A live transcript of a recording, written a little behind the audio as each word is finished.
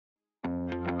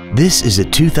This is a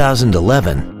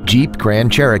 2011 Jeep Grand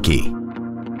Cherokee.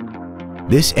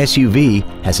 This SUV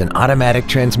has an automatic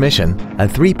transmission, a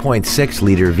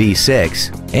 3.6-liter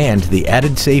V6, and the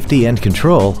added safety and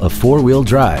control of four-wheel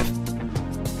drive.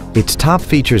 Its top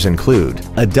features include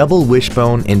a double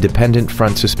wishbone independent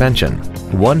front suspension,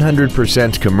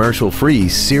 100% commercial-free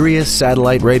Sirius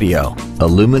satellite radio,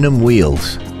 aluminum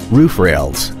wheels, roof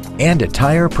rails, and a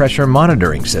tire pressure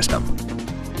monitoring system.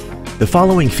 The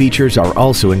following features are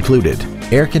also included: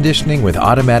 air conditioning with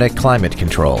automatic climate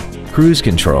control, cruise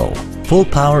control, full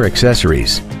power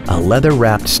accessories, a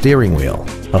leather-wrapped steering wheel,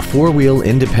 a four-wheel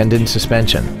independent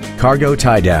suspension, cargo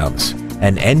tie-downs,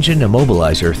 an engine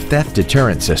immobilizer theft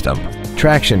deterrent system,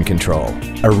 traction control,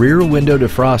 a rear window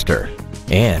defroster,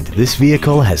 and this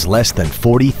vehicle has less than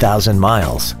 40,000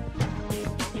 miles.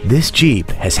 This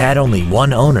Jeep has had only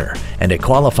one owner and it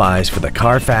qualifies for the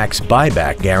Carfax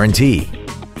buyback guarantee.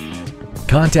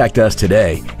 Contact us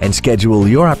today and schedule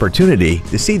your opportunity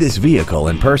to see this vehicle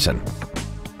in person.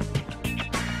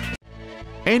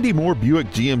 Andy Mohr Buick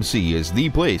GMC is the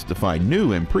place to find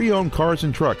new and pre-owned cars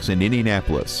and trucks in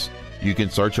Indianapolis. You can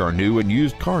search our new and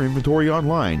used car inventory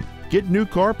online, get new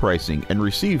car pricing, and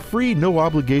receive free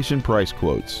no-obligation price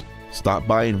quotes. Stop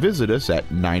by and visit us at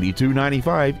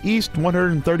 9295 East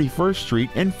 131st Street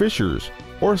in Fishers,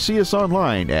 or see us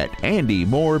online at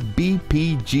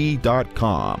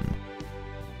andymoorbpg.com.